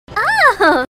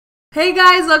Hey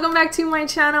guys, welcome back to my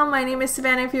channel. My name is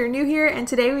Savannah if you're new here, and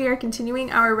today we are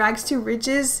continuing our Rags to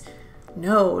Riches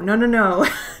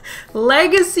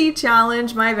Legacy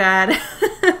Challenge, my bad.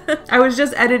 I was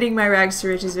just editing my Rags to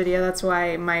Riches video, that's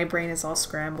why my brain is all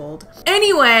scrambled.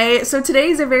 Anyway, so today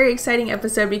is a very exciting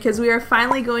episode because we are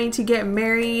finally going to get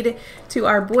married to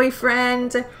our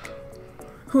boyfriend,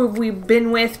 who we've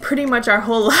been with pretty much our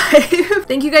whole life.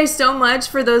 Thank you guys so much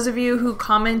for those of you who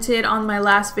commented on my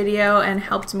last video and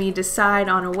helped me decide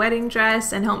on a wedding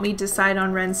dress and helped me decide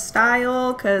on Ren's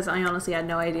style, because I honestly had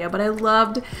no idea, but I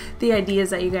loved the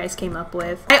ideas that you guys came up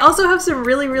with. I also have some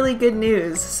really good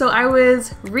news. So I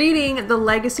was reading the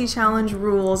Legacy Challenge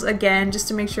rules again just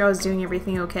to make sure I was doing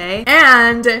everything okay,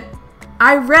 and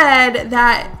I read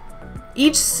that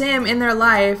each sim in their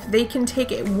life, they can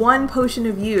take one potion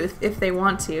of youth if they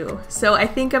want to. So I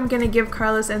think I'm gonna give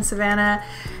Carlos and Savannah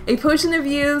a potion of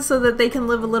youth so that they can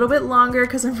live a little bit longer,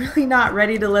 because I'm really not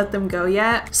ready to let them go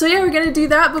yet. So yeah, we're gonna do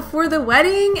that before the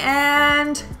wedding.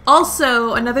 And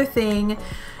also another thing,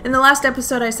 in the last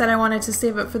episode I said I wanted to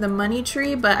save up for the money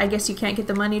tree, but I guess you can't get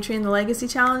the money tree in the Legacy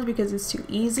Challenge because it's too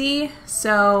easy.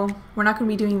 So we're not going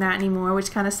to be doing that anymore,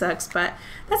 which kind of sucks, but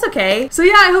that's okay. So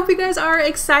yeah, I hope you guys are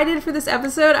excited for this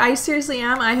episode. I seriously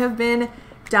am. I have been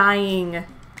dying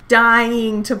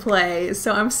to play,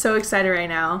 so I'm so excited right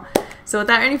now. So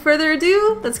without any further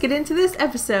ado, let's get into this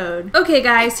episode. Okay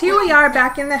guys, here we are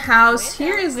back in the house.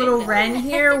 Here is little Ren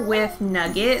here with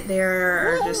Nugget.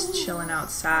 They're just chilling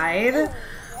outside.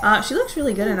 She looks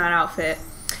really good in that outfit.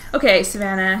 Okay,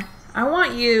 Savannah, I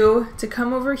want you to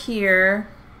come over here.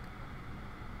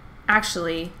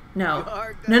 Actually, no.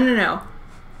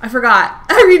 I forgot.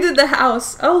 I redid the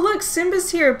house. Oh, look,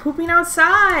 Simba's here pooping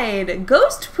outside.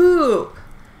 Ghost poop.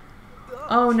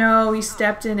 Oh no, he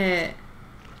stepped in it.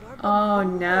 Oh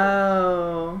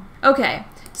no. Okay,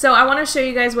 so I want to show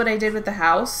you guys what I did with the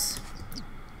house.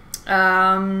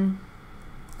 Because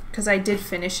I did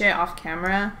finish it off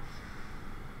camera.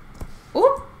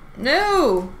 Oh,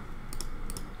 no.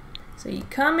 So you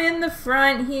come in the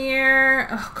front here.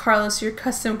 Oh, Carlos, your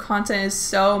custom content is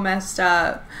so messed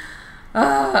up.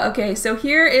 Okay, so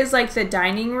here is like the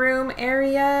dining room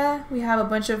area. We have a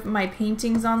bunch of my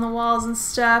paintings on the walls and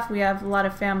stuff. We have a lot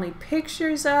of family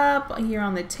pictures up here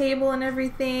on the table and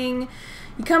everything.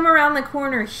 You come around the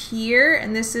corner here,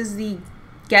 and this is the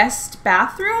guest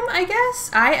bathroom, I guess.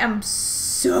 I am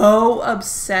so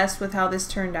obsessed with how this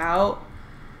turned out.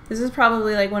 This is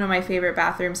probably like one of my favorite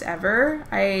bathrooms ever.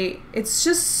 It's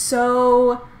just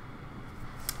so,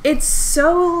 it's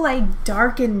so like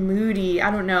dark and moody.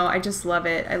 I don't know, I just love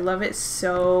it. I love it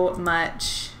so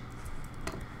much.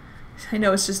 I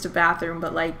know it's just a bathroom,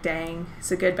 but like dang,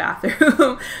 it's a good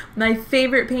bathroom. My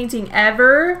favorite painting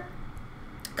ever.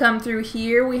 Come through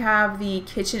here, we have the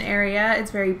kitchen area.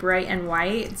 It's very bright and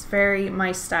white. It's very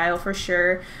my style for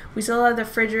sure. We still have the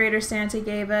refrigerator Santa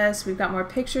gave us. We've got more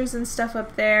pictures and stuff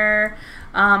up there.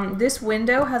 This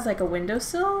window has like a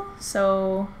windowsill,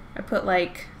 so I put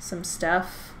like some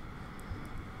stuff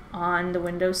on the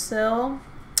windowsill.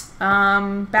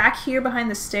 Back here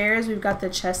behind the stairs, we've got the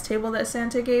chess table that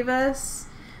Santa gave us.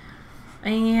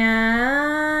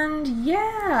 And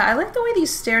yeah, I like the way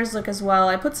these stairs look as well.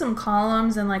 I put some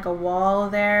columns and like a wall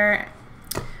there.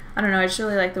 I don't know, I just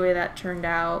really like the way that turned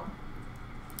out.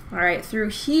 Alright, through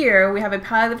here we have a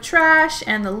pile of trash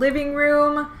and the living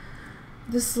room.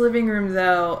 This living room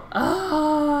though,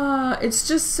 it's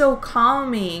just so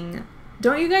calming.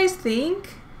 Don't you guys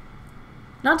think?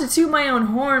 Not to toot my own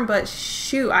horn, but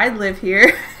shoot, I'd live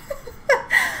here.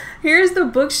 Here's the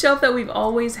bookshelf that we've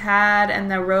always had, and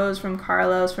the rose from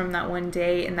Carlos from that one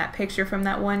date, and that picture from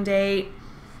that one date.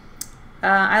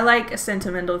 I like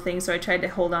sentimental things, so I tried to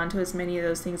hold on to as many of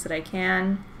those things that I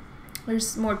can.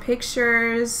 There's more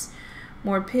pictures,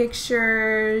 more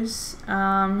pictures.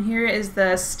 Here is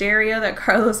the stereo that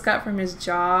Carlos got from his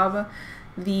job,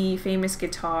 the famous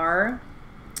guitar.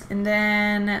 And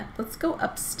then let's go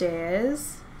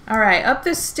upstairs. Alright, up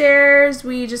the stairs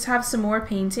we just have some more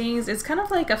paintings. It's kind of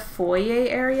like a foyer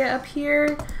area up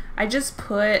here. I just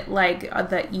put like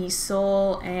the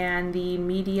easel and the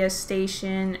media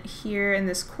station here in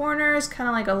this corner. It's kind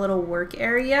of like a little work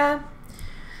area.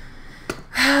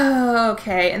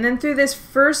 Okay, and then through this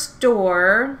first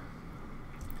door,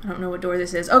 I don't know what door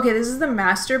this is. Okay, this is the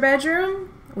master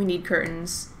bedroom. We need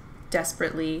curtains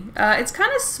desperately. It's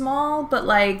kind of small, but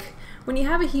like when you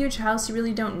have a huge house, you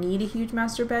really don't need a huge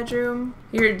master bedroom.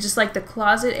 You're just like the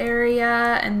closet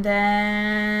area, and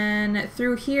then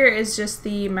through here is just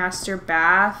the master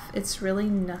bath. It's really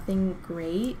nothing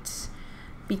great.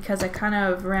 because I kind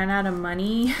of ran out of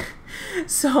money.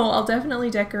 So I'll definitely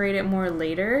decorate it more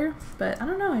later. But I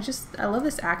don't know, I love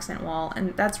this accent wall,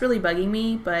 and that's really bugging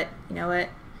me, but you know what?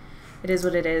 It is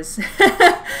what it is.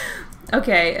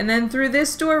 Okay, and then through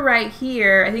this door right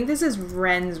here, I think this is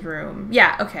Ren's room.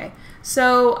 Yeah, okay.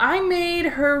 So I made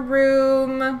her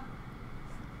room.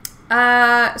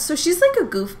 So she's like a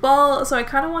goofball, so I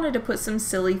kind of wanted to put some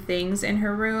silly things in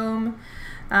her room.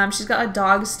 She's got a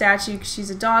dog statue because she's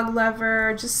a dog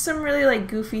lover. Just some really like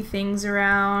goofy things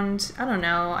around. I don't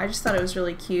know. I just thought it was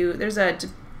really cute. There's a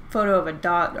photo of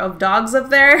dogs up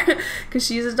there because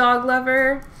she's a dog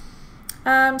lover.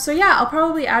 So yeah, I'll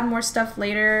probably add more stuff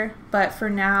later, but for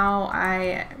now,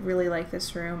 I really like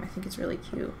this room. I think it's really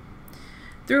cute.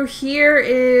 Through here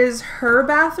is her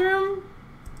bathroom.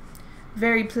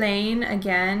 Very plain,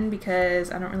 again, because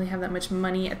I don't really have that much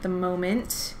money at the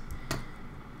moment.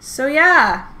 So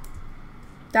yeah,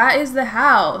 that is the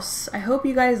house. I hope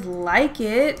you guys like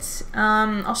it.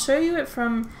 I'll show you it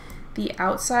from the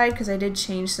outside because I did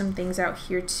change some things out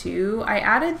here too. I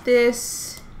added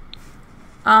this...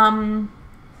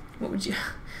 what would you,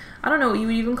 I don't know what you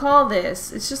would even call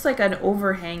this. It's just like an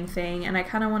overhang thing, and I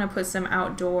kind of want to put some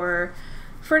outdoor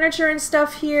furniture and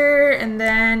stuff here, and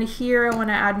then here I want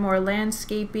to add more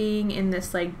landscaping in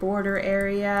this like border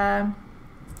area.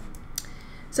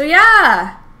 So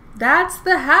yeah, that's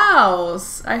the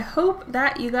house. I hope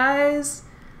that you guys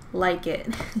like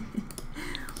it.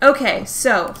 Okay,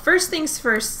 so first things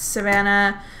first,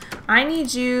 Savannah, I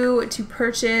need you to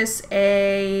purchase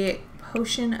a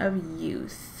potion of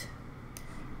youth.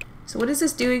 So what does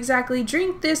this do exactly?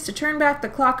 Drink this to turn back the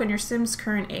clock on your Sim's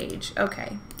current age.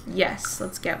 Okay, yes,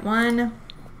 let's get one.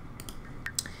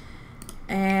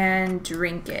 And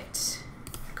drink it.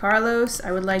 Carlos,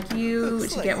 I would like you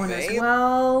to get one as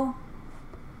well.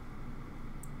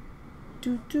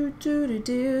 Do do do do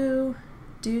do.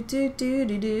 Do do do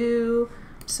do do.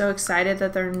 So excited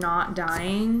that they're not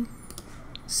dying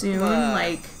soon,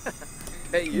 like,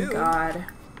 oh God.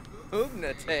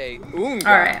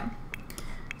 Alright.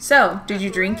 So, did you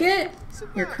drink it?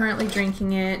 You're currently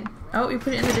drinking it. Oh, you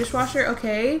put it in the dishwasher?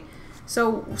 Okay.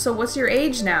 So what's your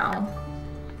age now?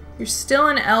 You're still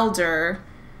an elder,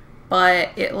 but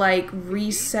it like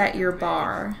reset your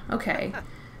bar. Okay.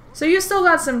 So you still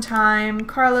got some time.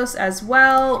 Carlos as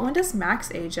well. When does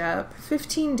Max age up?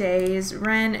 15 days.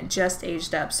 Ren just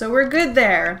aged up. So we're good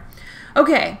there.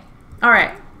 Okay.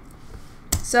 Alright.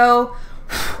 So,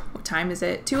 what time is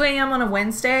it? 2 a.m. on a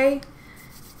Wednesday.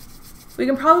 We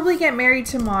can probably get married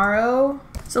tomorrow.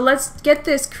 So let's get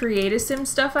this Create a Sim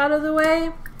stuff out of the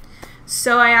way.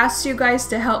 So I asked you guys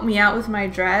to help me out with my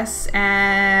dress,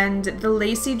 and the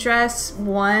lacy dress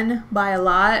won by a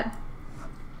lot.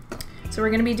 So we're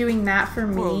going to be doing that for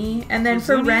me. And then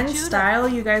for Ren's style,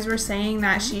 you guys were saying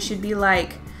that she should be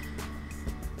like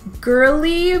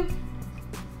girly,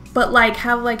 but like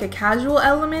have like a casual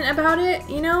element about it,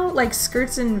 you know, like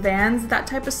skirts and Vans, that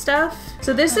type of stuff.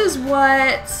 So this is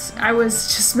what I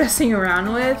was just messing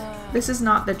around with. This is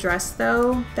not the dress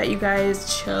though that you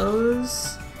guys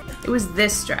chose. It was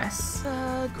this dress.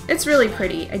 It's really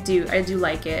pretty. I do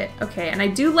like it. Okay, and I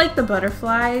do like the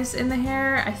butterflies in the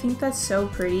hair. I think that's so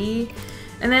pretty.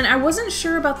 And then I wasn't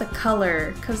sure about the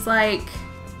color, cause like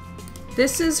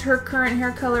this is her current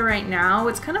hair color right now.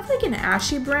 It's kind of like an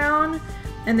ashy brown.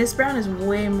 And this brown is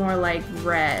way more like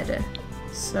red.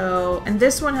 So, and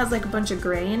this one has like a bunch of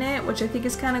gray in it, which I think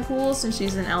is kind of cool since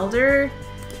she's an elder.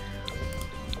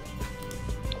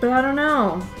 But I don't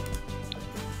know.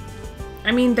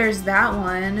 I mean, there's that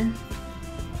one.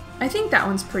 I think that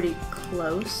one's pretty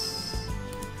close.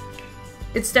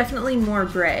 It's definitely more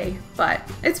gray, but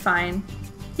it's fine.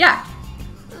 Yeah.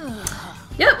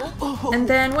 Yep. And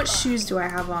then what shoes do I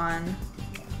have on?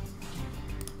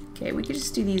 Okay, we could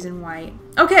just do these in white.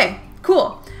 Okay,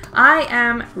 cool. I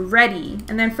am ready.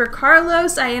 And then for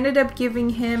Carlos, I ended up giving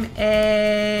him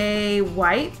a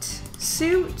white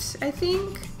suit, I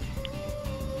think.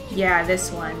 Yeah,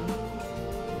 this one.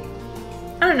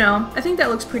 I don't know. I think that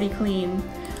looks pretty clean.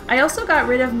 I also got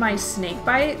rid of my snake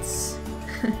bites.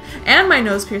 And my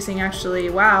nose piercing, actually.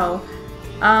 Wow.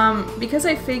 Because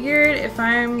I figured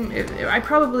I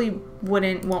probably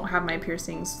won't have my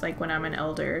piercings like when I'm an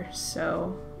elder,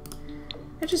 so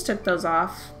I just took those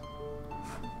off.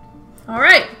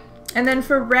 Alright, and then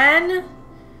for Ren,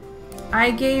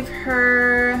 I gave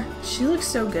her, she looks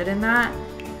so good in that,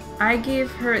 I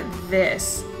gave her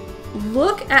this.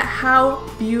 Look at how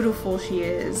beautiful she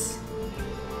is.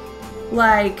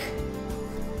 Like,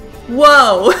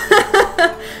 whoa!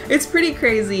 It's pretty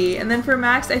crazy. And then for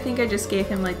Max, I think I just gave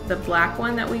him like the black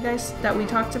one that we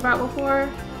talked about before.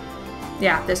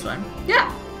 Yeah, this one. Yeah.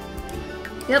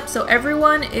 Yep, so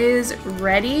everyone is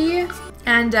ready.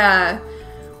 And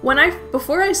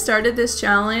before I started this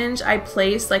challenge, I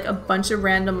placed like a bunch of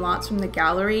random lots from the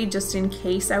gallery just in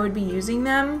case I would be using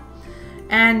them.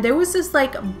 And there was this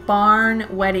like barn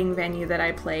wedding venue that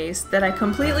I placed that I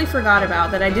completely forgot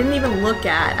about, that I didn't even look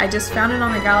at. I just found it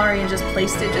on the gallery and just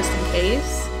placed it just in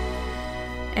case.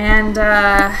 And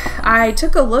I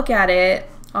took a look at it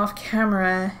off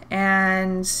camera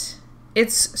and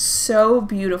it's so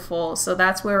beautiful. So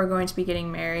that's where we're going to be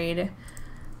getting married.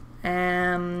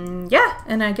 Yeah,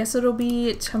 and I guess it'll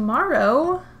be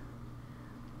tomorrow.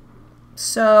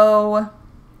 So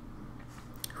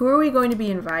who are we going to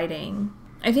be inviting?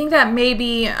 I think that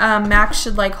maybe Max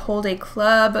should like hold a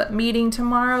club meeting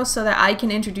tomorrow so that I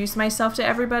can introduce myself to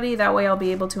everybody. That way I'll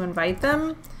be able to invite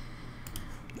them.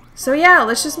 So yeah,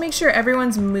 let's just make sure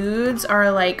everyone's moods are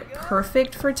like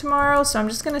perfect for tomorrow. So I'm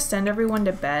just gonna send everyone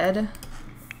to bed.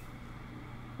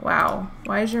 Wow,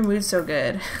 why is your mood so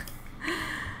good?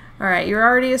 Alright, you're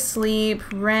already asleep.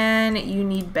 Ren, you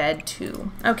need bed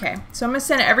too. Okay, so I'm gonna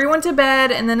send everyone to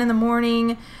bed and then in the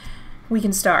morning we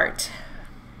can start.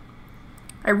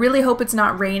 I really hope it's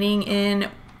not raining in,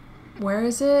 where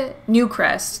is it?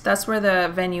 Newcrest. That's where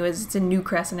the venue is. It's in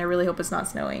Newcrest and I really hope it's not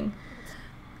snowing.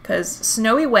 Because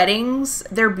snowy weddings,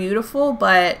 they're beautiful,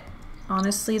 but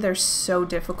honestly they're so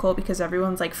difficult because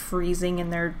everyone's like freezing in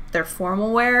their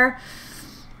formal wear.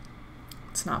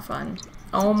 It's not fun.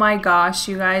 Oh my gosh,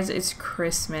 you guys, it's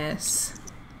Christmas.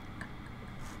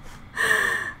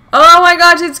 Oh my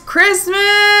gosh, it's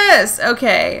Christmas!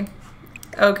 Okay.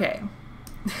 Okay.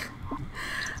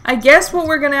 I guess what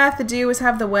we're gonna have to do is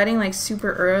have the wedding like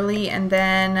super early and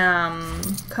then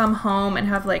come home and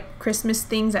have like Christmas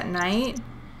things at night.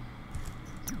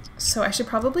 So I should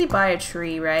probably buy a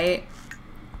tree, right?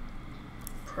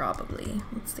 Probably.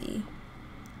 Let's see.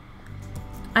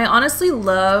 I honestly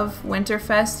love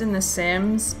Winterfest in The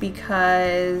Sims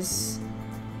because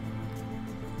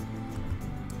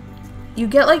you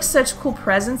get like such cool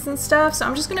presents and stuff. So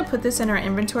I'm just gonna put this in our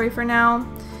inventory for now.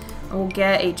 And we'll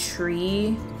get a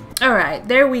tree. Alright,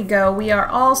 there we go. We are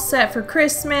all set for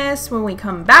Christmas when we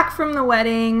come back from the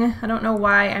wedding. I don't know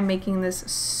why I'm making this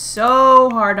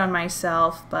so hard on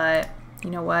myself, but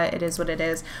you know what? It is what it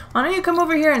is. Why don't you come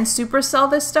over here and supercell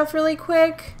this stuff really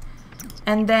quick?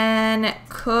 And then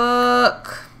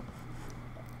cook.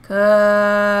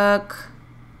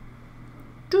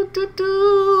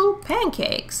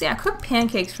 Pancakes. Yeah, cook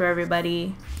pancakes for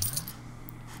everybody.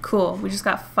 Cool. We just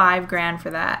got 5 grand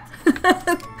for that.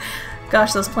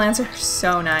 Gosh, those plants are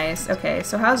so nice. Okay,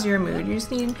 so how's your mood? You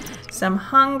just need some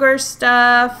hunger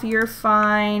stuff. You're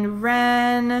fine.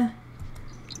 Ren,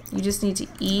 you just need to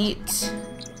eat.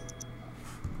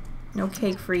 No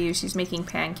cake for you. She's making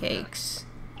pancakes.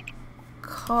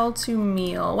 Call to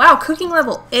meal. Wow, cooking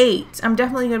level 8. I'm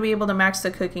definitely going to be able to max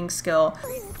the cooking skill.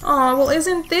 Oh, well,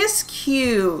 isn't this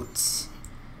cute?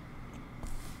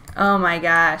 Oh my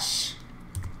gosh.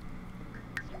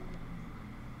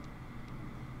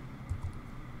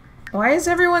 Why is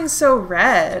everyone so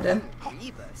red?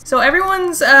 So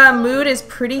everyone's mood is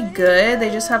pretty good. They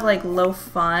just have like low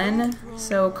fun.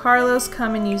 So Carlos,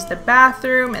 come and use the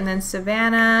bathroom, and then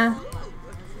Savannah.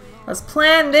 Let's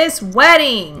plan this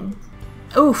wedding.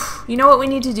 Oof, you know what we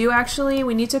need to do actually?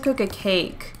 We need to cook a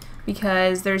cake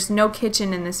because there's no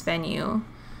kitchen in this venue.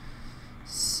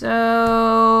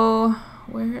 So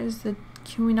where is the,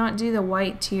 can we not do the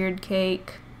white tiered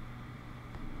cake?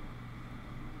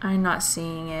 I'm not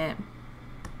seeing it.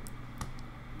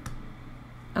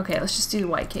 Okay, let's just do the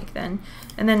white cake then.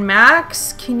 And then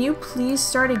Max, can you please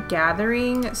start a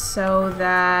gathering so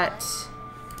that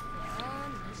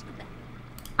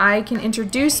I can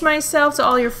introduce myself to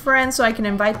all your friends so I can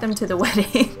invite them to the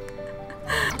wedding.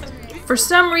 For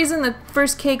some reason, the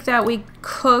first cake that we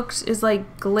cooked is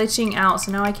like glitching out,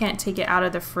 so now I can't take it out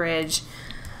of the fridge.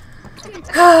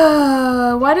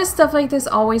 Why does stuff like this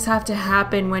always have to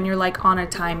happen when you're like on a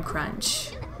time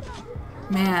crunch?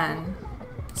 Man,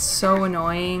 it's so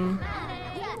annoying.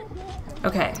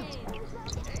 Okay.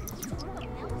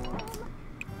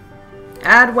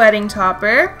 Add wedding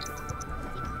topper.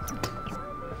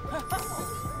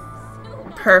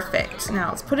 Perfect. Now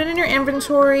let's put it in your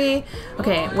inventory.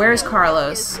 Okay, where's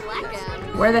Carlos?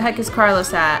 Where the heck is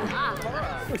Carlos at?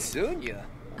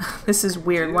 This is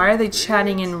weird. Why are they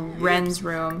chatting in Ren's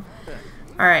room?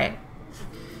 Alright.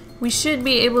 We should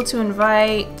be able to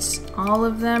invite all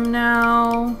of them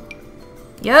now.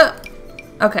 Yep.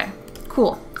 Okay.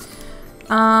 Cool.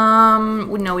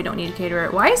 No, we don't need a caterer.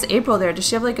 Why is April there? Does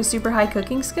she have like a super high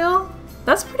cooking skill?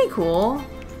 That's pretty cool.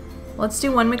 Let's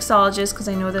do one mixologist because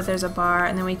I know that there's a bar,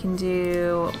 and then we can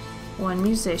do one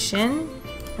musician.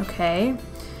 Okay.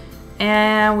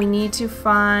 And we need to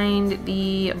find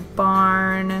the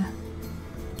barn.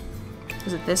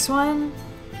 Was it this one?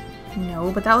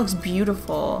 No, but that looks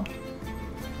beautiful.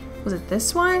 Was it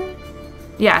this one?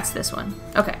 Yeah, it's this one.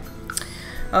 Okay.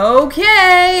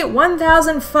 Okay,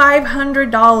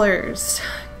 $1,500.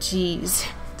 Jeez,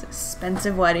 it's an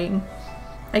expensive wedding.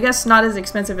 I guess not as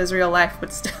expensive as real life,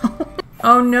 but still.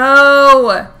 Oh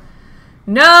no!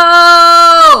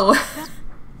 No!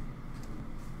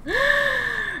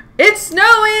 It's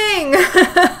snowing!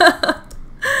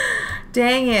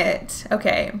 Dang it.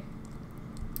 Okay.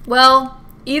 Well,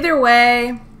 either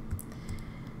way,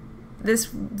 this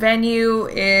venue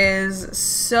is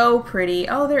so pretty.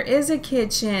 Oh, there is a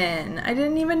kitchen. I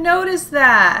didn't even notice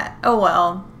that. Oh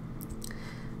well.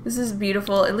 This is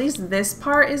beautiful. At least this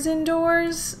part is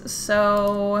indoors,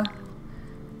 so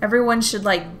everyone should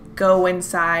like go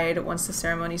inside once the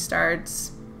ceremony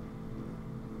starts.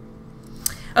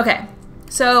 Okay,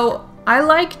 so I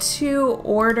like to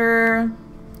order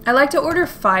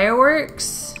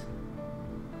fireworks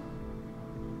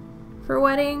for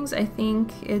weddings. I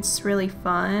think it's really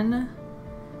fun.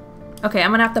 Okay, I'm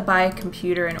gonna have to buy a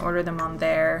computer and order them on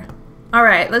there.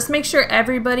 Alright, let's make sure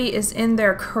everybody is in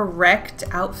their correct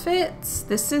outfits.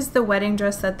 This is the wedding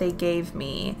dress that they gave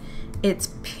me. It's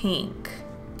pink.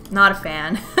 Not a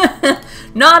fan.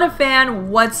 Not a fan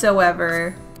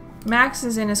whatsoever. Max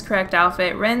is in his correct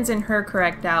outfit. Ren's in her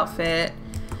correct outfit.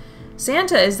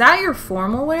 Santa, is that your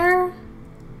formal wear?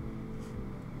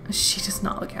 She does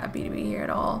not look happy to be here at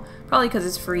all. Probably because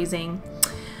it's freezing.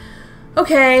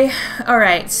 Okay,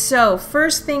 alright, so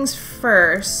first things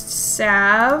first.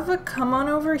 Sav, come on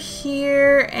over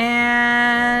here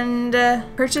and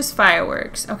purchase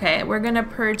fireworks. Okay, we're gonna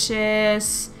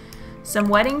purchase some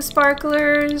wedding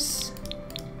sparklers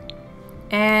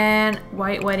and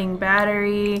white wedding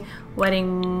battery,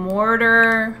 wedding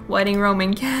mortar, wedding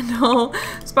Roman candle,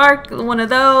 one of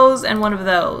those and one of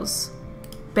those.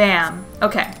 Bam.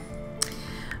 Okay.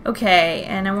 Okay,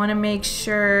 and I want to make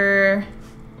sure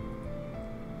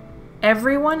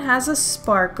everyone has a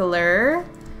sparkler.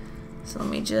 So let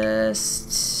me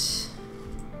just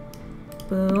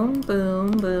boom, boom,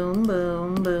 boom,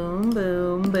 boom, boom,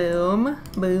 boom, boom,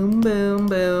 boom, boom,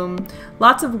 boom.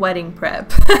 Lots of wedding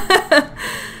prep.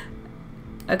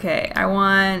 Okay, I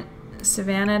want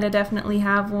Savannah to definitely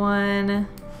have one.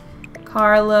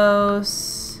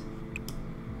 Carlos.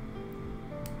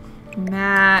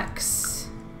 Max.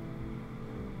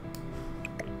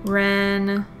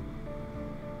 Ren.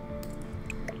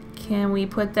 Can we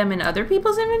put them in other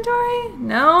people's inventory?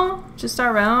 No? Just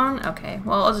our own? Okay,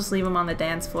 well, I'll just leave them on the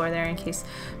dance floor there in case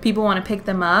people want to pick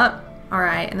them up.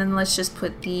 Alright, and then let's just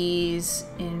put these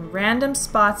in random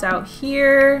spots out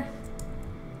here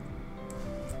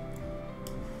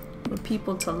for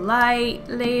people to light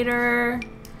later.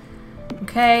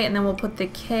 Okay, and then we'll put the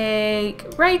cake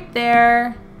right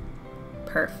there.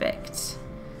 Perfect.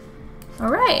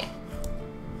 Alright.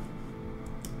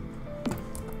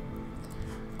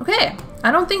 Okay,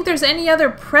 I don't think there's any other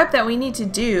prep that we need to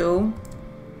do.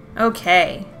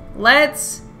 Okay,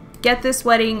 let's get this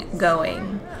wedding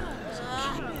going.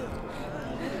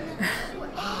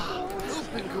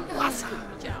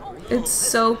 It's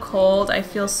so cold, I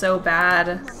feel so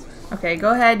bad. Okay,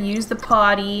 go ahead, use the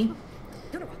potty.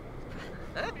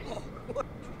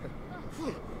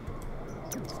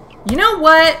 You know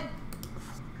what?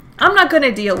 I'm not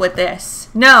gonna deal with this.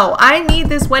 No, I need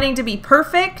this wedding to be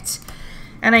perfect.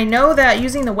 And I know that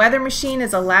using the weather machine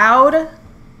is allowed.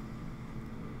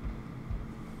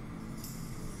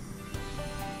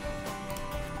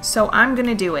 So I'm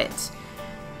gonna do it.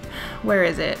 Where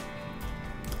is it?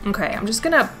 Okay, I'm just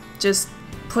gonna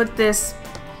put this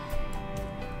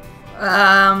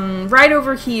right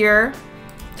over here.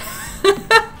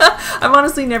 I've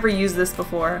honestly never used this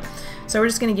before. So we're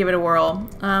just gonna give it a whirl.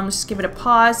 Just give it a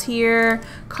pause here.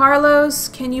 Carlos,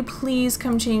 can you please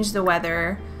come change the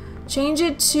weather? Change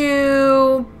it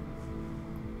to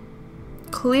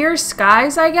clear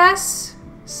skies, I guess?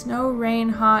 Snow, rain,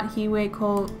 hot, heat wave,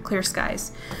 cold, clear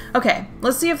skies. Okay,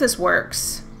 let's see if this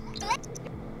works.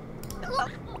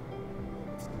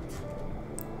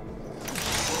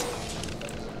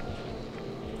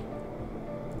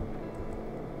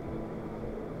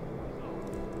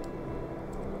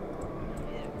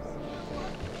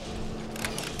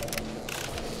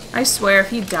 I swear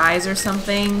if he dies or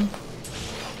something.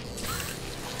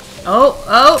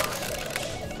 Oh!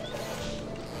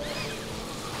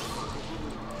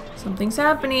 Something's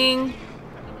happening.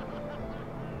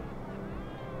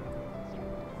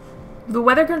 The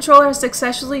weather controller has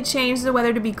successfully changed the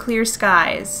weather to be clear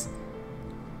skies.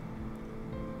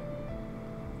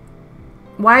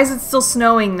 Why is it still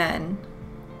snowing then?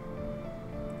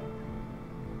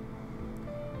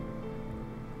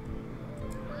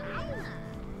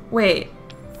 Wait.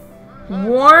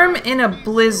 Warm in a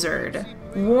blizzard.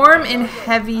 Warm in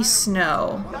heavy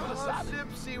snow.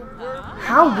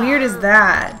 How weird is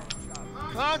that?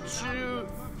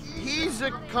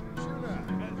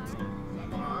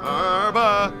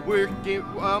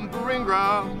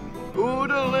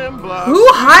 Who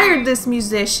hired this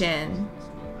musician?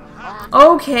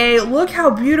 Okay, look how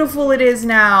beautiful it is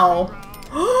now.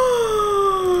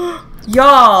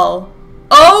 Y'all.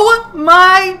 Oh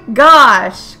my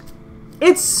gosh.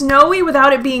 It's snowy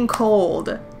without it being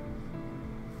cold.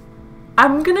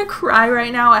 I'm gonna cry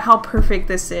right now at how perfect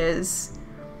this is.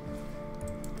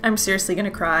 I'm seriously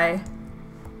gonna cry.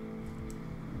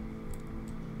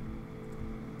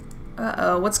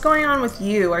 Uh-oh, what's going on with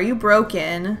you? Are you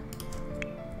broken?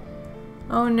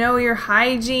 Oh no, your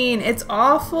hygiene. It's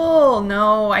awful.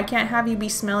 No, I can't have you be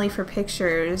smelly for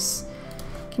pictures.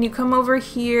 Can you come over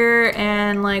here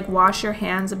and like wash your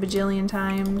hands a bajillion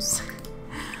times?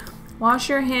 Wash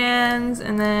your hands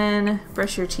and then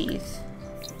brush your teeth.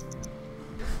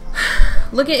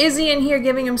 Look at Izzy in here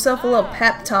giving himself a little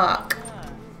pep talk.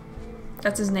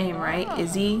 That's his name, right?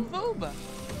 Izzy?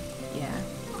 Yeah.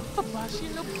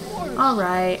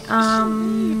 Alright,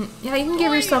 yeah, you can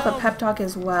give yourself a pep talk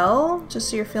as well, just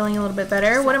so you're feeling a little bit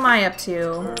better. What am I up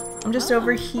to? I'm just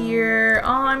over here.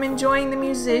 Oh, I'm enjoying the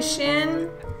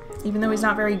musician, even though he's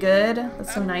not very good.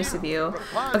 That's so nice of you.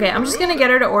 Okay, I'm just gonna get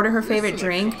her to order her favorite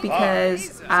drink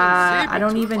because I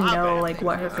don't even know like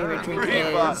what her favorite drink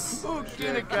is.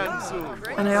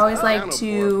 And I always like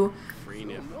to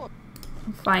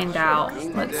find out.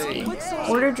 Let's see.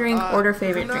 Order drink, order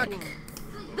favorite drink.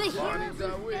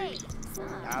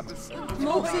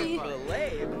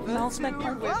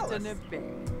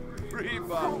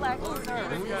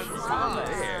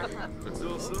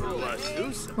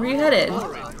 Where are you headed?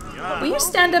 Will you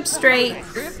stand up straight?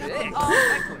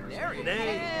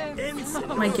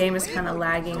 My game is kind of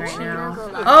lagging right now.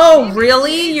 Oh,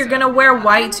 really? You're gonna wear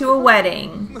white to a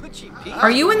wedding?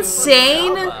 Are you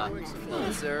insane?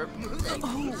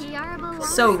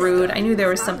 So rude. I knew there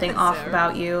was something off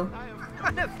about you.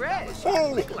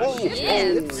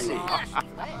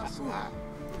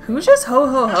 Who just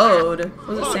ho-ho-ho'd?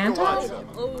 Was it Santa?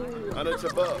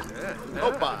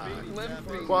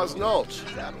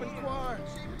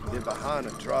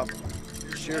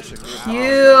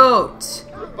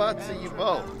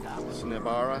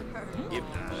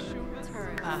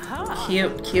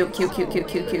 Cute. Cute, cute, cute, cute,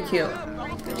 cute, cute, cute.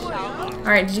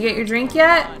 Alright, did you get your drink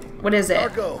yet? What is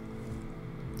it?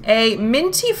 A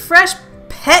minty fresh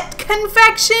pet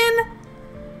confection?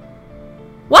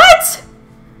 What?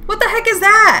 What the heck is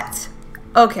that?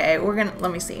 Okay, we're gonna,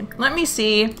 let me see. Let me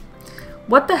see.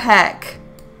 What the heck?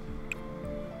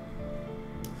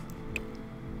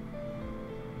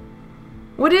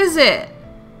 What is it?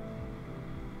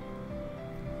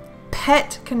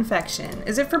 Pet confection.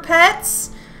 Is it for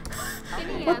pets?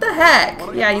 What the heck?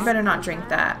 Yeah, you better not drink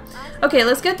that. Okay,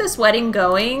 let's get this wedding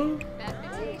going.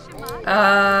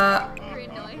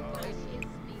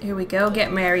 Here we go.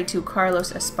 Get married to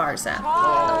Carlos Esparza.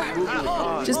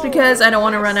 Just because I don't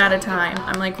want to run out of time.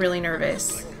 I'm like really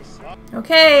nervous.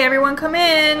 Okay, everyone come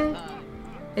in.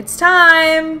 It's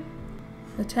time.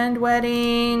 Attend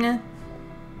wedding.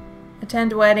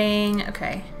 Attend wedding.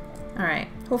 Okay. Alright.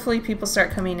 Hopefully people start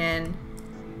coming in.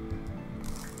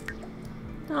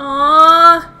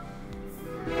 Aww.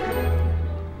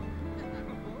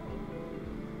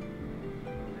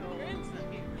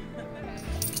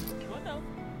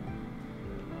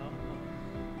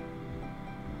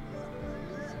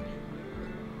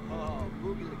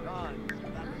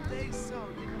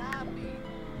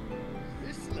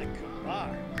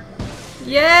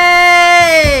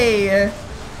 Yay!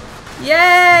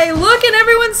 Yay! Look, and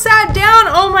everyone sat down!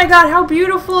 Oh my god, how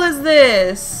beautiful is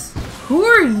this? Who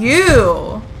are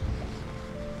you?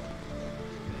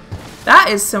 That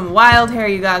is some wild hair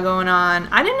you got going on.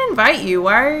 I didn't invite you.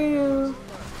 Why are you...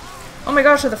 Oh my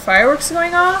gosh, are the fireworks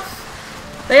going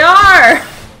off? They are!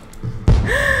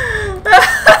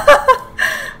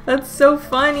 That's so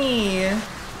funny.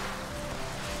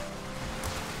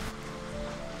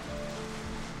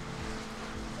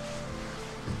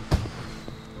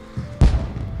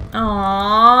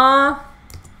 Aww.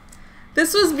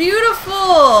 This was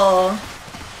beautiful.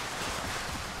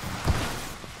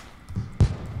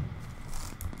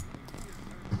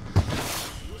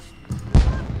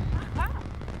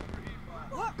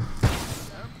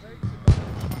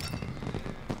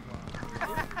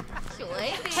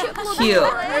 Cute.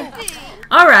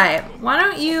 Alright, why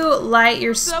don't you light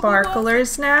your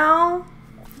sparklers now?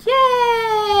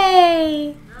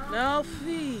 Yay! No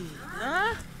fee,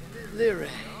 huh? Lire.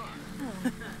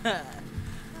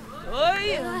 Oh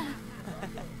yeah.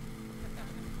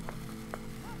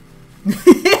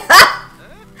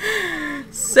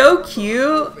 So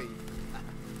cute.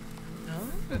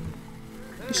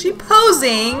 Is she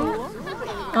posing?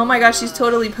 Oh my gosh, she's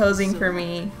totally posing for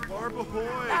me.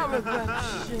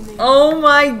 Oh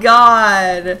my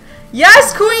god.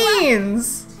 Yes,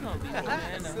 queens!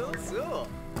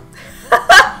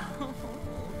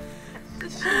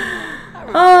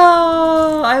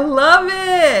 Oh, I love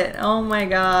it. Oh my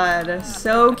god.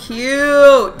 So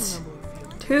cute.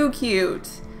 Too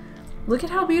cute. Look at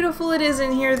how beautiful it is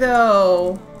in here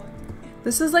though.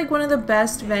 This is like one of the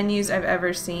best venues I've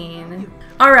ever seen.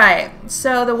 Alright,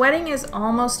 so the wedding is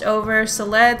almost over, so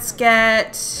let's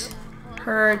get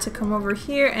her to come over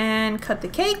here and cut the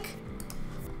cake.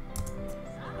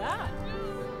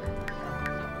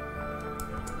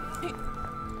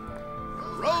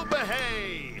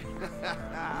 Robahay!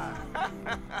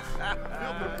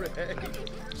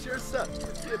 Sure suck.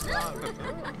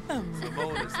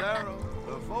 Simone Zaro,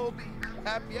 the Volby,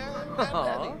 Happy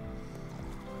Ann,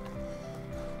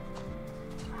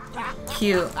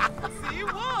 Cute.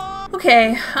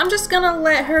 Okay, I'm just gonna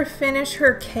let her finish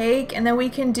her cake and then we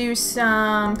can do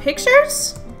some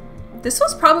pictures. This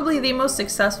was probably the most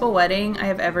successful wedding I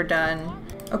have ever done.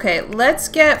 Okay, let's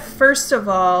get, first of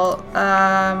all,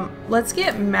 let's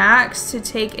get Max to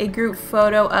take a group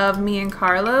photo of me and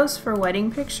Carlos for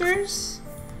wedding pictures.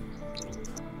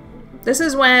 This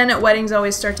is when weddings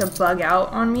always start to bug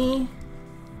out on me.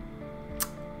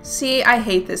 See, I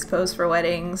hate this pose for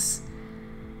weddings.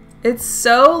 It's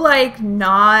so, like,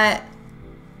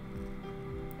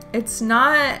 it's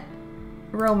not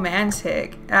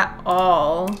romantic at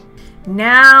all.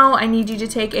 Now I need you to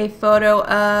take a photo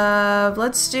of,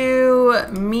 let's do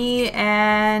me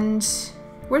and,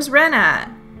 where's Ren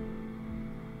at?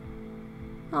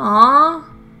 Aww.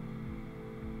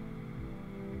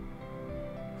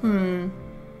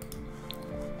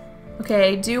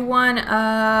 Okay, do one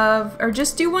of, or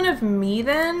just do one of me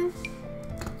then.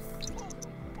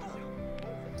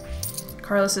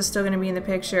 Carlos is still gonna be in the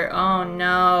picture. Oh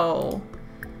no.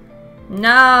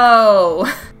 No!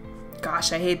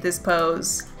 Gosh, I hate this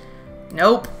pose.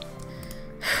 Nope.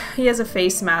 He has a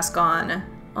face mask on.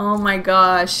 Oh my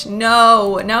gosh,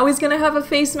 no! Now he's gonna have a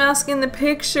face mask in the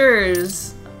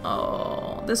pictures.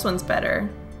 Oh, this one's better.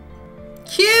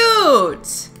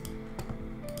 Cute!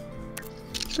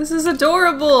 This is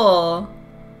adorable.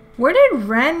 Where did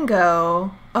Ren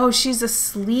go? Oh, she's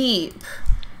asleep.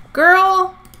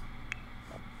 Girl!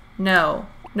 No.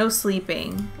 No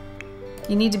sleeping.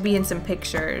 You need to be in some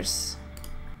pictures.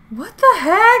 What the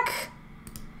heck?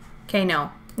 Okay,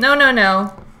 no. No, no,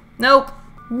 no. Nope.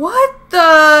 What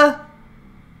the?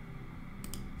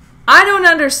 I don't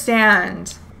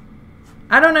understand.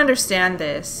 I don't understand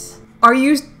this. Are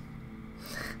you...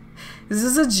 Is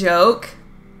this a joke?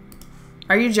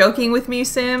 Are you joking with me,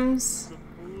 Sims?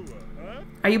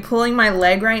 Are you pulling my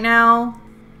leg right now?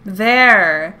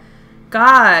 There.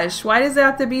 Gosh, why does it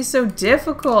have to be so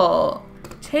difficult?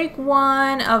 Take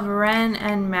one of Ren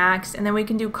and Max, and then we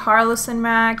can do Carlos and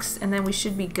Max, and then we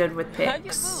should be good with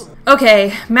pics.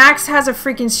 Okay, Max has a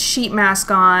freaking sheet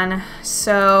mask on,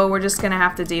 so we're just gonna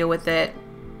have to deal with it.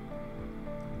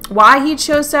 Why he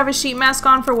chose to have a sheet mask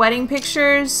on for wedding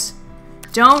pictures?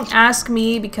 Don't ask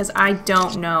me because I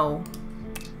don't know.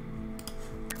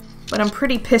 But I'm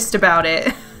pretty pissed about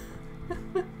it.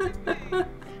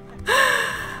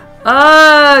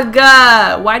 Ugh!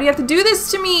 Why do you have to do this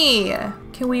to me?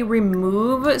 Can we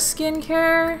remove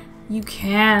skincare? You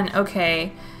can.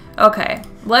 Okay. Okay.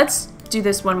 Let's do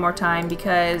this one more time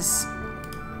because...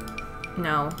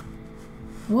 No.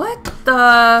 What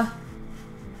the...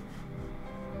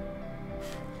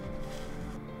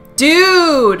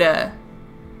 Dude!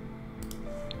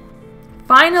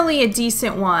 Finally a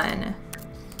decent one.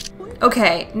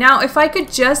 Okay, now if I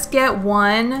could just get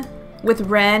one with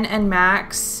Ren and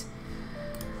Max,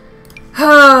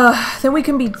 then we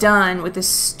can be done with this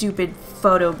stupid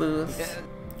photo booth.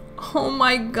 Oh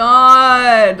my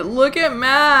god, look at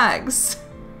Max.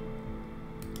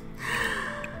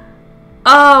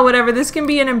 Oh, whatever, this can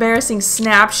be an embarrassing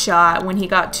snapshot when he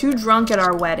got too drunk at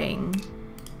our wedding.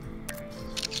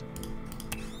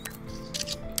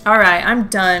 Alright, I'm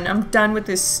done. I'm done with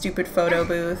this stupid photo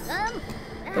booth.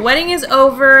 The wedding is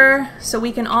over, so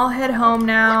we can all head home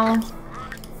now.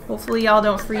 Hopefully y'all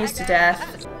don't freeze to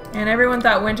death. And everyone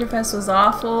thought Winterfest was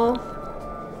awful.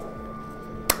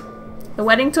 The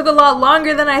wedding took a lot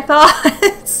longer than I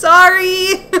thought.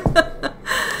 Sorry!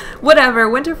 Whatever,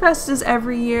 Winterfest is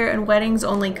every year and weddings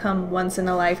only come once in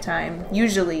a lifetime.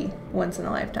 Usually once in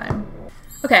a lifetime.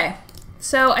 Okay,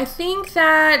 so I think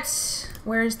that...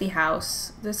 Where's the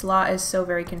house? This lot is so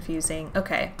very confusing.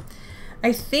 Okay.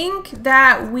 I think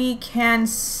that we can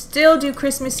still do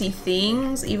Christmassy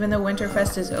things even though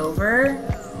Winterfest is over.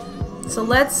 So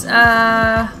let's,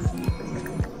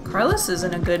 Carlos is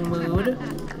in a good mood.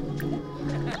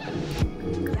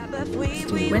 Let's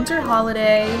do Winter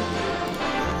Holiday.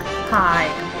 Hi.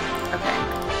 Okay.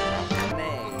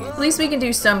 At least we can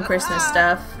do some Christmas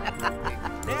stuff.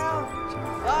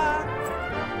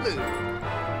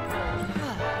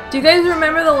 Do you guys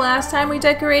remember the last time we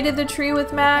decorated the tree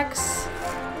with Max?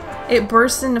 It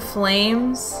burst into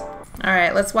flames.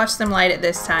 Alright, let's watch them light it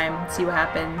this time. See what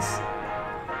happens.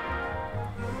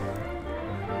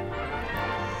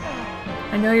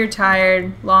 I know you're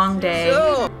tired. Long day.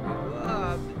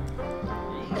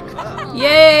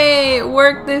 Yay! It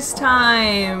worked this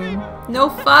time! No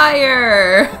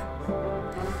fire!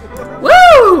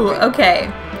 Woo! Okay.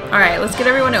 Alright, let's get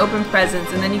everyone to open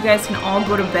presents and then you guys can all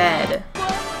go to bed.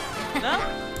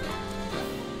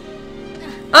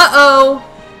 Uh-oh!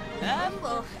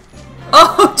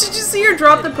 Oh, did you see her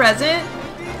drop the present?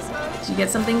 Did you get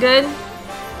something good?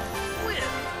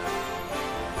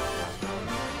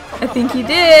 I think you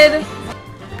did.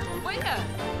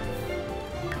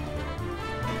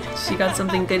 She got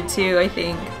something good too, I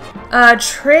think.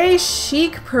 Très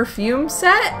Chic perfume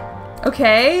set?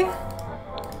 Okay.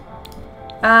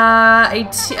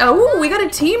 Oh, we got a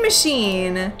tea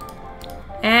machine.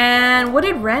 And what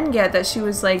did Ren get that she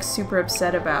was like super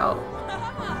upset about?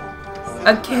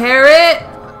 A carrot?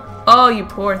 Oh, you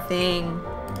poor thing.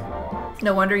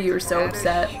 No wonder you were so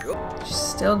upset. She's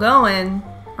still going.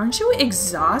 Aren't you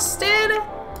exhausted?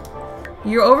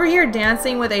 You're over here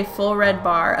dancing with a full red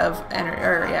bar of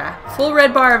full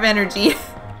red bar of energy.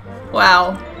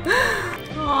 Wow.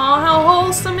 Aw, how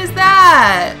wholesome is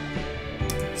that?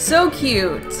 So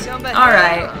cute.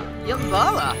 Alright.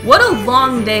 What a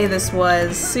long day this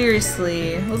was.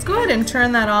 Seriously. Let's go ahead and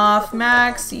turn that off.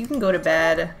 Max, you can go to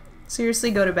bed. Seriously,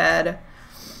 go to bed.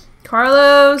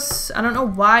 Carlos, I don't know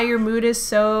why your mood is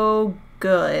so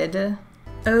good.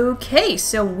 Okay,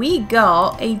 so we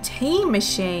got a tea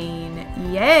machine.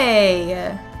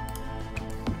 Yay!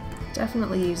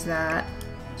 Definitely use that.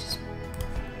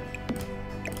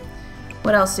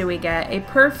 What else do we get? A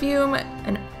perfume,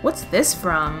 and what's this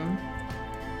from?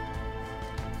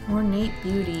 Ornate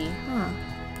Beauty, huh?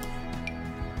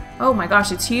 Oh my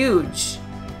gosh, it's huge.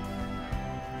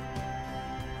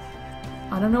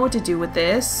 I don't know what to do with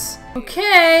this.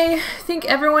 Okay, I think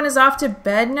everyone is off to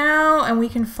bed now and we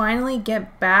can finally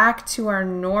get back to our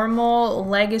normal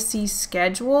legacy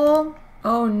schedule.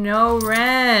 Oh no,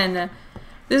 Ren.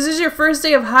 This is your first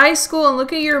day of high school and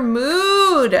look at your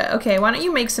mood. Okay, why don't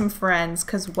you make some friends?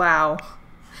 Cause wow,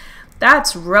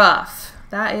 that's rough.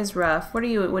 That is rough. What are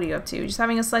you up to? Just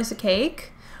having a slice of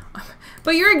cake?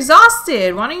 But you're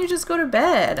exhausted. Why don't you just go to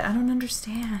bed? I don't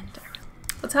understand.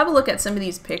 Let's have a look at some of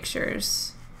these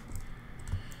pictures.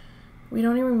 We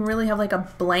don't even really have like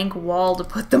a blank wall to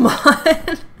put them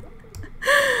on.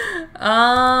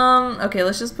 Okay,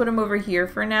 let's just put them over here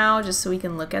for now just so we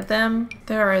can look at them.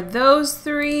 There are those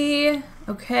three.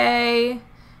 Okay.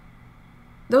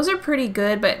 Those are pretty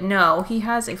good, but no, he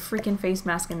has a freaking face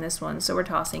mask in this one, so we're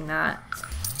tossing that.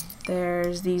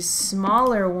 There's these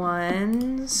smaller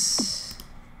ones.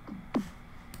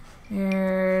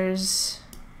 There's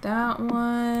that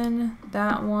one,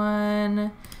 that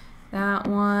one, that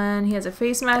one. He has a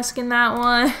face mask in that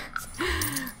one.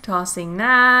 Tossing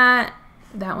that.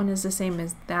 That one is the same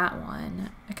as that one.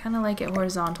 I kind of like it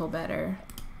horizontal better.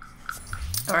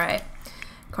 Alright.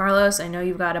 Carlos, I know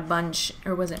you've got a bunch.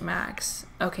 Or was it Max?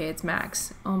 Okay, it's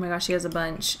Max. Oh my gosh, he has a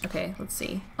bunch. Okay, let's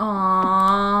see.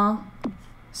 Aww.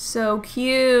 So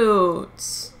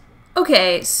cute.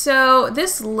 Okay, so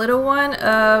this little one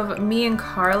of me and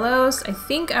Carlos, I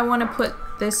think I want to put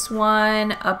this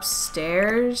one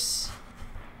upstairs.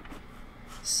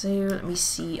 So let me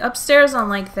see. Upstairs on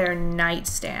like their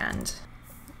nightstand.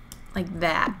 Like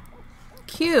that.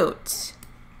 Cute.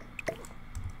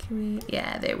 Can we,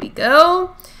 yeah, there we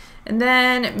go. And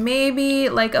then maybe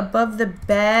like above the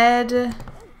bed,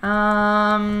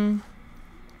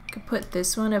 could put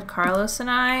this one of Carlos and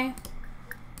I.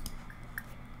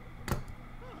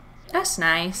 That's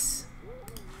nice.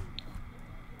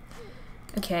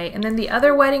 Okay, and then the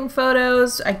other wedding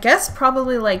photos, I guess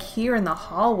probably like here in the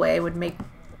hallway would make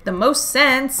the most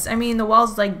sense. I mean, the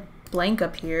wall's like blank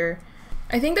up here.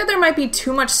 I think that there might be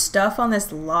too much stuff on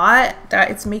this lot that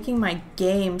it's making my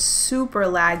game super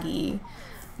laggy.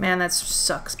 Man, that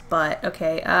sucks butt.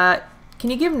 Okay, Can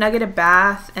you give Nugget a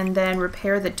bath and then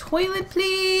repair the toilet,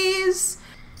 please?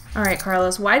 All right,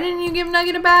 Carlos, why didn't you give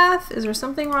Nugget a bath? Is there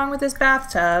something wrong with this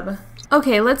bathtub?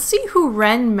 Okay, let's see who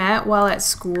Ren met while at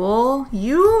school.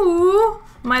 You,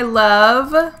 my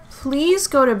love, please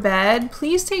go to bed.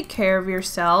 Please take care of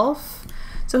yourself.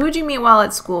 So who'd you meet while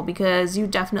at school? Because you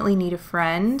definitely need a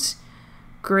friend.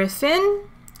 Griffin,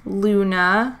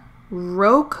 Luna,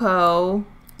 Rocco.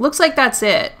 Looks like that's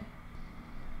it.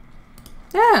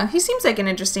 Yeah, he seems like an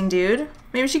interesting dude.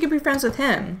 Maybe she could be friends with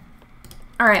him.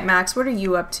 All right, Max, what are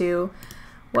you up to?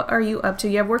 What are you up to?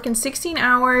 You have work in 16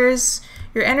 hours.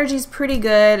 Your energy's pretty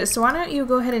good. So why don't you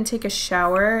go ahead and take a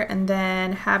shower and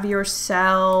then have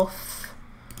yourself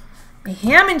a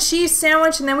ham and cheese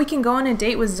sandwich, and then we can go on a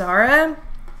date with Zara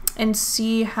and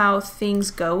see how things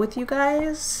go with you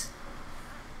guys.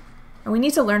 And we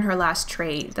need to learn her last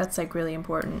trait. That's like really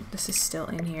important. This is still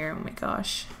in here. Oh my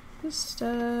gosh. Just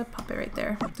pop it right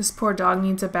there. This poor dog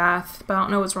needs a bath, but I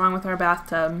don't know what's wrong with our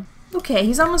bathtub. Okay,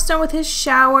 he's almost done with his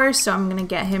shower, so I'm gonna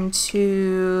get him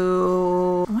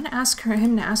to... I want to ask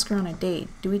him to ask her on a date.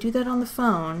 Do we do that on the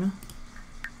phone?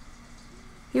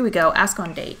 Here we go. Ask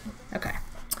on date. Okay.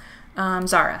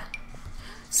 Zara.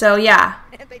 So yeah,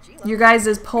 your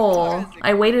guys' poll.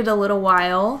 I waited a little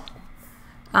while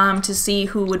to see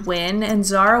who would win, and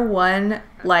Zara won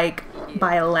like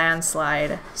by a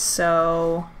landslide.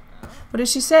 So what did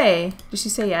she say? Did she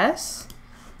say yes?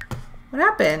 What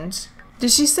happened? Did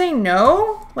she say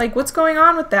no? Like, what's going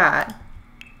on with that?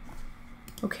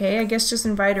 Okay, I guess just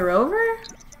invite her over?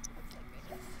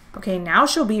 Okay, now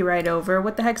she'll be right over.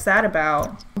 What the heck's that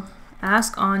about?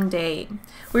 Ask on date.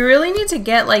 We really need to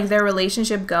get like their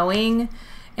relationship going,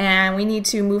 and we need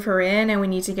to move her in, and we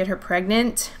need to get her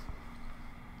pregnant.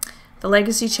 The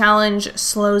legacy challenge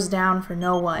slows down for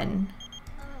no one.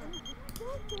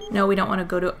 No, we don't want to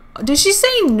go to... Did she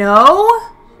say no?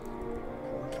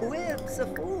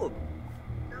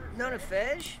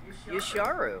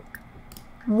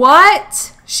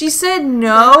 What? She said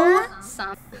no?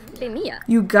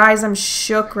 You guys, I'm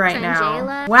shook right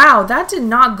now. Wow, that did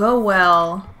not go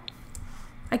well.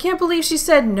 I can't believe she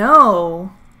said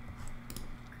no.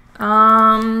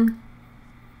 Come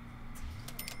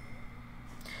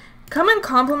and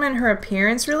compliment her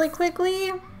appearance really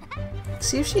quickly.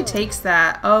 See if she takes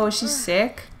that. Oh, is she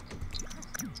sick?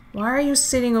 Why are you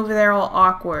sitting over there all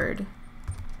awkward?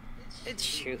 Did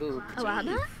she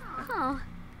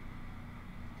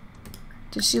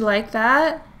like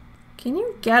that? Can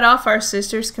you get off our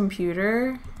sister's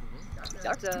computer?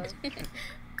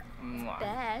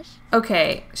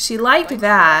 Okay, she liked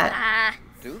that.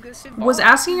 Was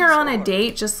asking her on a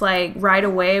date just like right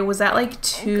away, was that like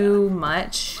too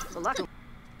much?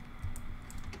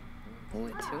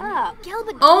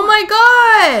 Oh my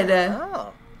god!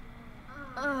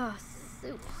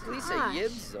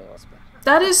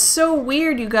 That is so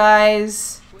weird, you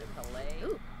guys.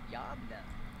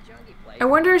 I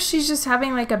wonder if she's just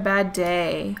having like a bad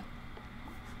day.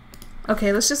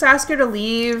 Okay, let's just ask her to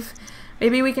leave.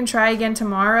 Maybe we can try again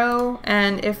tomorrow,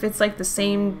 and if it's like the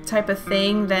same type of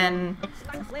thing, then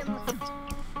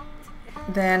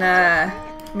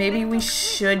maybe we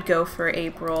should go for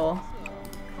April.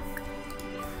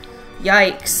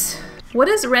 Yikes. What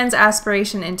does Ren's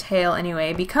aspiration entail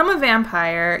anyway? Become a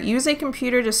vampire, use a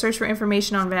computer to search for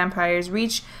information on vampires,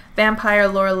 reach vampire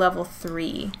lore level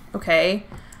 3. Okay,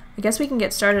 I guess we can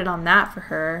get started on that for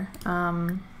her.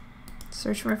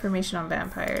 Search for information on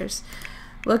vampires.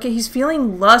 Look, he's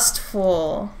feeling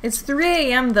lustful. It's 3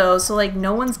 a.m. though, so like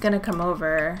no one's gonna come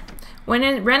over.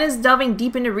 When Ren is delving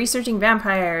deep into researching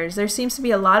vampires, there seems to be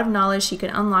a lot of knowledge she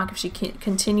can unlock if she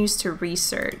continues to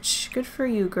research. Good for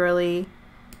you, girly.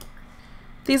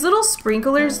 These little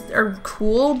sprinklers are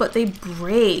cool, but they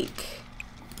break.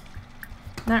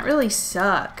 That really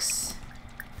sucks.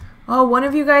 Oh, one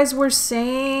of you guys were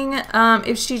saying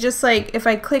if she just like, if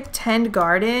I click tend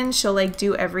garden, she'll like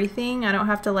do everything. I don't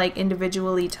have to like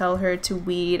individually tell her to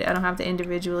weed. I don't have to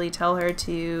individually tell her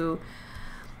to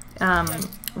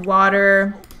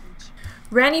water.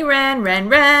 Renny Ren, Ren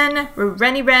Ren,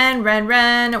 Renny Ren, Ren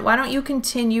Ren. Why don't you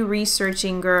continue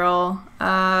researching, girl?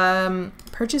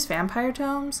 Purchase vampire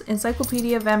tomes?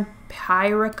 Encyclopedia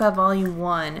Vampirica Volume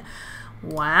 1.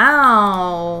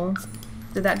 Wow.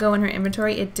 Did that go in her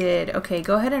inventory? It did. Okay,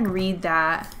 go ahead and read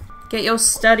that. Get your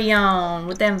study on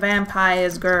with them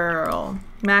vampires, girl.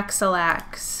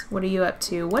 Maxalax, what are you up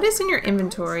to? What is in your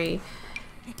inventory?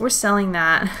 We're selling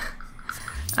that.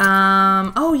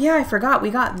 Oh yeah, I forgot.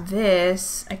 We got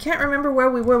this. I can't remember where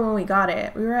we were when we got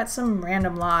it. We were at some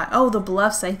random lot. Oh, the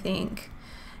Bluffs, I think.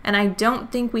 And I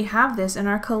don't think we have this in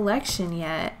our collection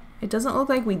yet. It doesn't look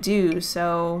like we do,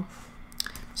 so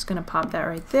Just gonna pop that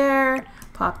right there.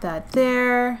 Pop that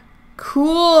there.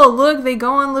 Cool! Look, they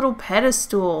go on little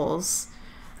pedestals.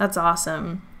 That's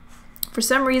awesome. For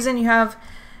some reason, you have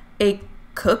a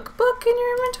cookbook in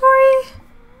your inventory?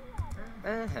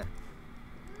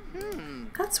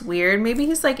 That's weird. Maybe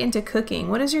he's like into cooking.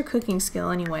 What is your cooking skill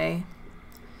anyway?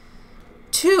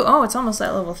 2. Oh, it's almost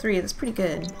at level 3. That's pretty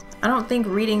good. I don't think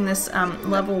reading this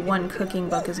level 1 cooking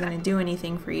book is going to do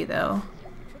anything for you though.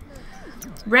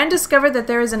 Ren discovered that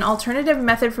there is an alternative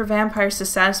method for vampires to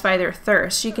satisfy their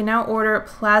thirst. She can now order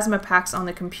plasma packs on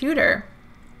the computer.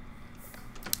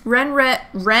 Ren read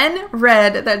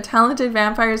that talented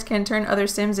vampires can turn other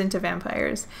sims into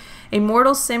vampires. A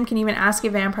mortal sim can even ask a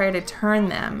vampire to turn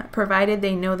them, provided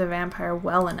they know the vampire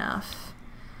well enough.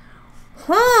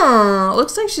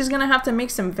 Looks like she's gonna have to make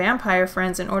some vampire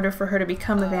friends in order for her to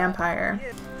become a vampire.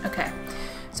 Okay,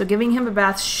 so giving him a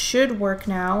bath should work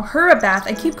now. Her a bath.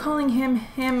 I keep calling him,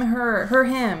 her,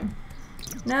 him.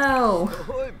 No.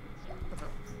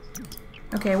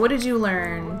 Okay, what did you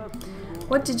learn?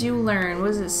 What did you learn? What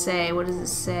does it say? What does it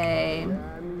say?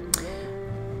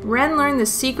 Ren learned the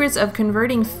secrets of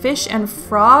converting fish and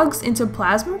frogs into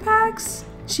plasma packs?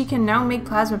 She can now make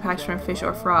plasma packs from fish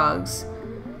or frogs.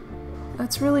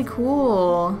 That's really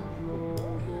cool.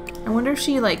 I wonder if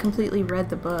she like completely read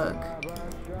the book.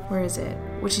 Where is it?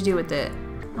 What'd she do with it?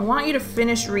 I want you to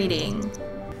finish reading.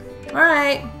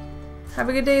 Alright. Have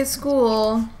a good day at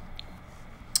school.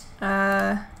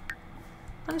 Why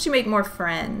don't you make more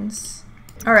friends?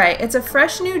 Alright, it's a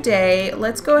fresh new day.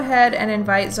 Let's go ahead and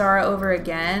invite Zara over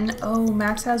again. Oh,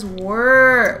 Max has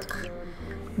work.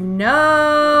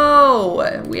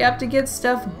 No! We have to get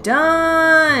stuff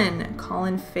done!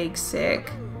 Colin fake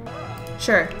sick.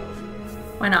 Sure.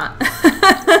 Why not?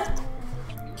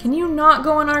 Can you not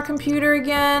go on our computer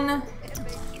again?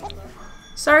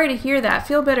 Sorry to hear that.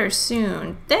 Feel better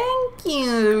soon. Thank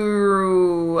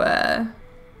you!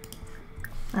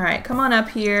 Alright, come on up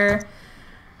here.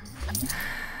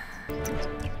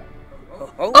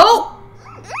 Oh!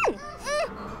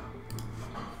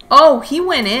 Oh, he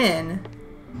went in.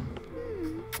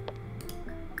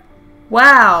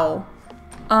 Wow.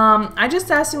 I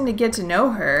just asked him to get to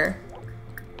know her.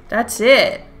 That's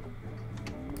it.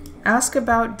 Ask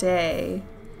about day.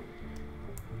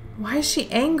 Why is she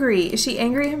angry? Is she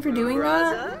angry at him for doing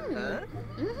that?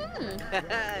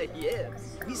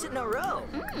 Yes. We sit in a row.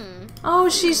 Oh,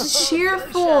 she's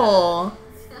cheerful.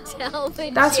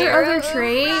 That's her other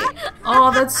trait?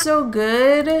 Oh, that's so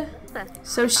good.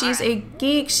 So she's a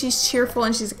geek, she's cheerful,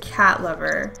 and she's a cat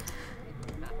lover.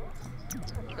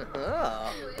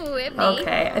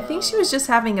 Okay, I think she was just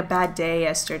having a bad day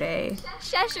yesterday.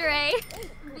 Sheshere.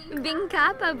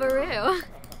 Bingkapa Baru.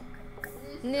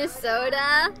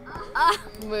 Nusoda.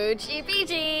 Moochie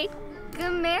Peachy.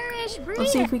 Gamarish Brie.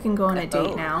 Let's see if we can go on a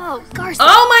date now. Oh, Garza.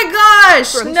 Oh my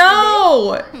gosh!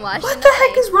 No! What the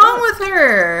heck is wrong with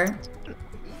her?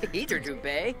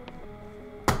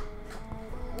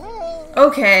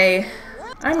 Okay,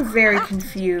 I'm very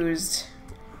confused.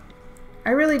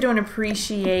 I really don't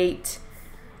appreciate...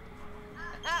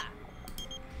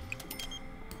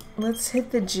 Let's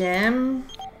hit the gym.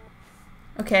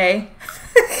 Okay.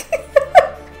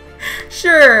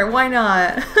 Sure, why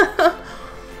not?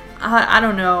 I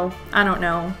don't know. I don't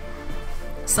know.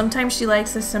 Sometimes she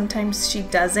likes us, sometimes she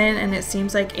doesn't, and it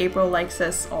seems like April likes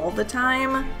us all the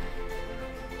time.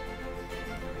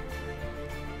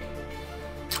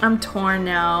 I'm torn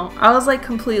now. I was like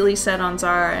completely set on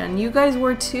Zara, and you guys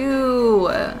were too.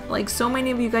 Like so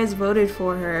many of you guys voted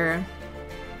for her.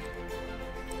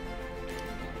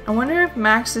 I wonder if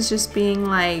Max is just being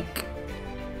like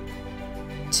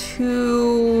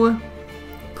too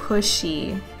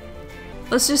pushy.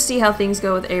 Let's just see how things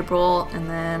go with April and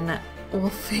then we'll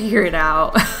figure it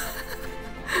out.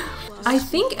 I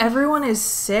think everyone is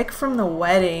sick from the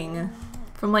wedding.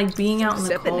 From like being out in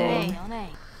the cold.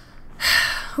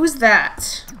 Who's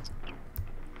that?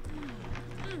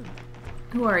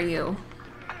 Who are you?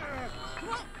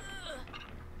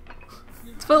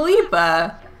 It's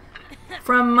Philippa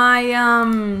from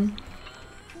my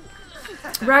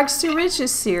Rags to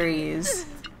Riches series.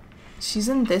 She's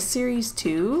in this series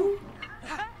too?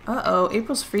 Uh-oh,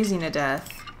 April's freezing to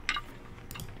death.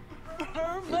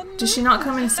 Does she not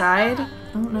come inside?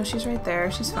 Oh no, she's right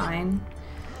there. She's fine.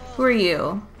 Who are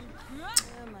you?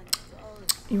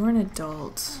 You're an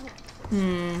adult.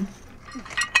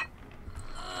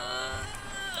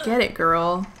 Get it,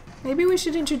 girl. Maybe we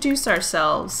should introduce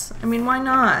ourselves. I mean, why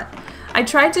not? I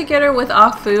tried to get her with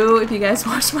Afu, if you guys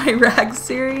watched my Rags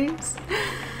series.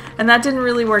 And that didn't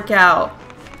really work out.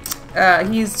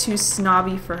 He's too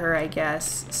snobby for her, I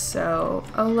guess. So,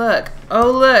 oh look.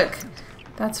 Oh look.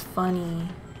 That's funny.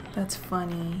 That's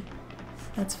funny.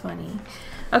 That's funny.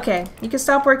 Okay, you can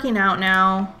stop working out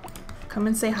now. Come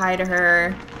and say hi to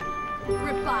her. Oh,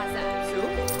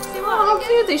 how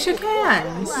cute. They shook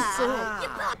hands.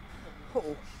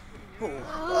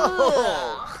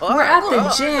 We're at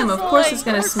the gym. Of course it's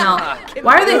gonna smell.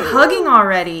 Why are they hugging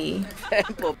already?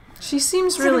 She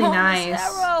seems really nice.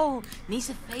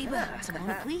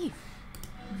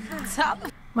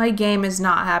 My game is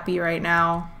not happy right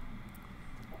now.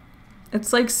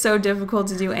 It's like so difficult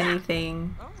to do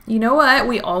anything. You know what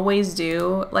we always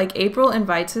do? Like April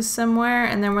invites us somewhere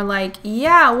and then we're like,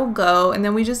 yeah, we'll go. And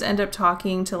then we just end up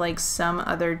talking to like some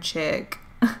other chick.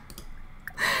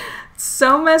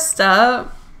 So messed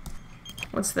up.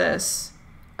 What's this?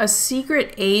 A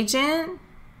secret agent?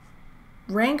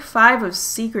 Rank 5 of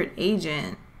secret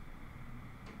agent.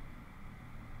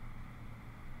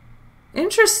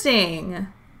 Interesting.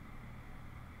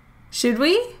 Should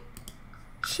we?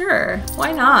 Sure,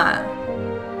 why not?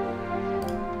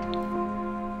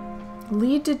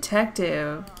 Lead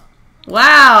detective.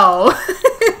 Wow!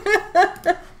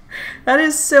 That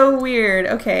is so weird.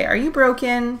 Okay, are you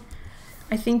broken?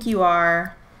 I think you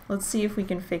are. Let's see if we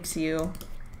can fix you.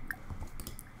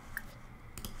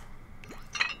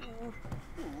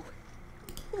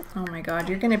 Oh my god,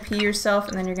 you're gonna pee yourself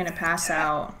and then you're gonna pass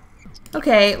out.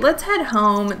 Okay, let's head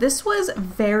home. This was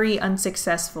very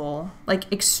unsuccessful. Like,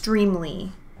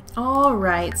 extremely.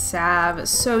 Alright, Sav.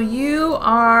 So you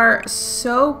are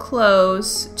so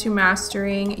close to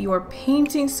mastering your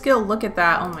painting skill. Look at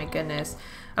that. Oh my goodness.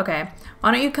 Okay,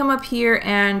 why don't you come up here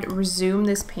and resume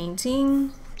this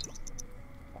painting?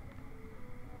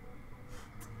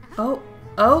 Oh,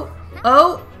 oh,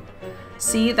 oh!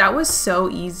 See, that was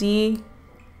so easy.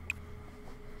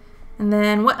 And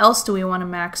then what else do we want to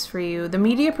max for you? The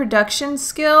media production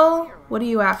skill? What are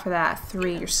you at for that?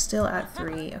 3. You're still at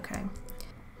 3. Okay.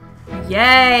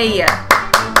 Yay!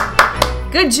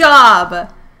 Good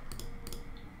job!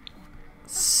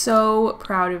 So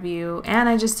proud of you. And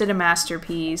I just did a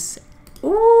masterpiece.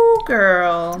 Ooh,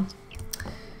 girl.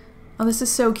 Oh, this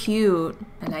is so cute.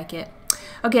 I like it.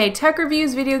 Okay, tech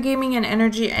reviews, video gaming, and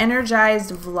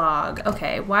energized vlog.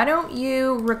 Okay, why don't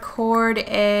you record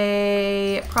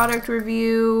a product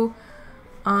review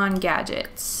on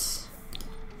gadgets?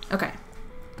 Okay.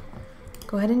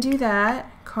 Go ahead and do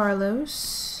that,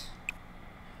 Carlos.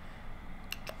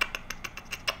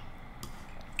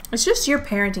 It's just your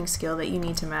parenting skill that you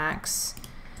need to max.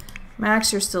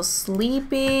 Max, you're still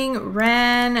sleeping.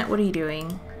 Ren, what are you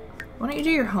doing? Why don't you do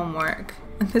your homework?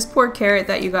 This poor carrot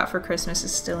that you got for Christmas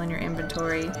is still in your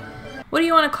inventory. What do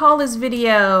you want to call this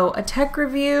video? A tech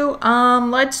review?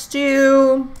 Let's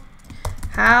do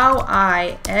how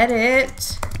I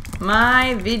edit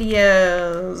my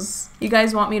videos. You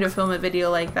guys want me to film a video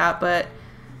like that, but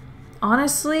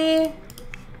honestly,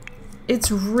 it's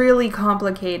really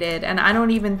complicated and I don't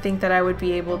even think that I would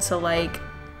be able to like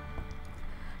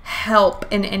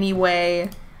help in any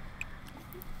way.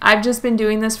 I've just been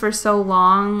doing this for so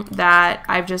long that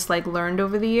I've just like learned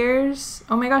over the years.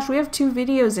 Oh my gosh, we have 2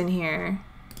 videos in here.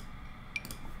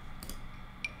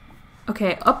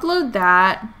 Okay, upload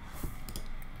that.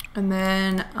 And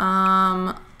then,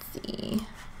 let's see.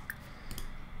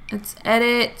 Let's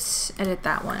edit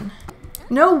that one.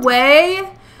 No way!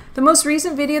 The most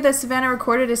recent video that Savannah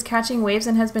recorded is Catching Waves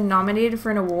and has been nominated for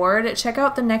an award. Check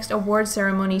out the next award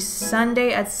ceremony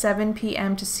Sunday at 7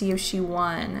 p.m. to see if she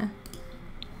won.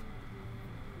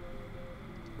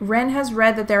 Ren has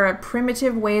read that there are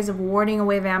primitive ways of warding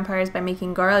away vampires by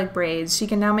making garlic braids. She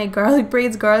can now make garlic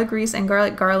braids, garlic grease, and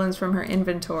garlic garlands from her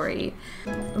inventory.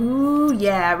 Ooh,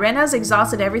 yeah. Ren has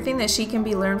exhausted everything that can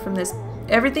be learned from this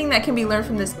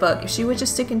book. If she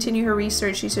wishes to continue her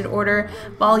research, she should order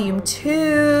volume 2.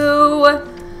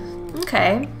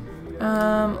 Okay.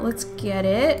 Let's get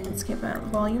it. Let's get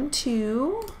volume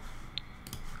 2.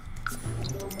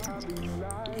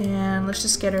 And let's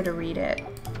just get her to read it.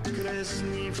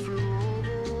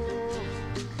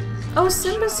 Oh,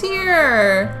 Simba's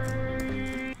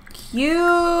here!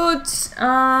 Cute!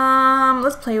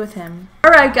 Let's play with him.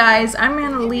 Alright guys, I'm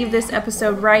gonna leave this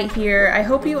episode right here. I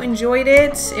hope you enjoyed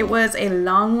it. It was a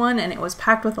long one and it was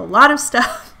packed with a lot of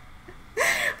stuff.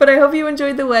 But I hope you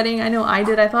enjoyed the wedding. I know I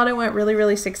did. I thought it went really,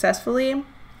 really successfully.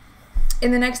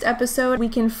 In the next episode, we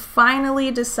can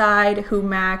finally decide who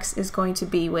Max is going to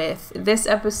be with. This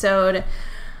episode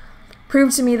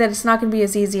proved to me that it's not going to be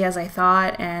as easy as I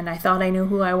thought, and I thought I knew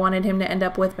who I wanted him to end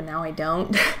up with, but now I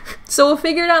don't. So we'll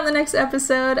figure it out in the next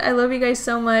episode. I love you guys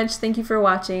so much. Thank you for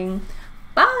watching.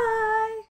 Bye!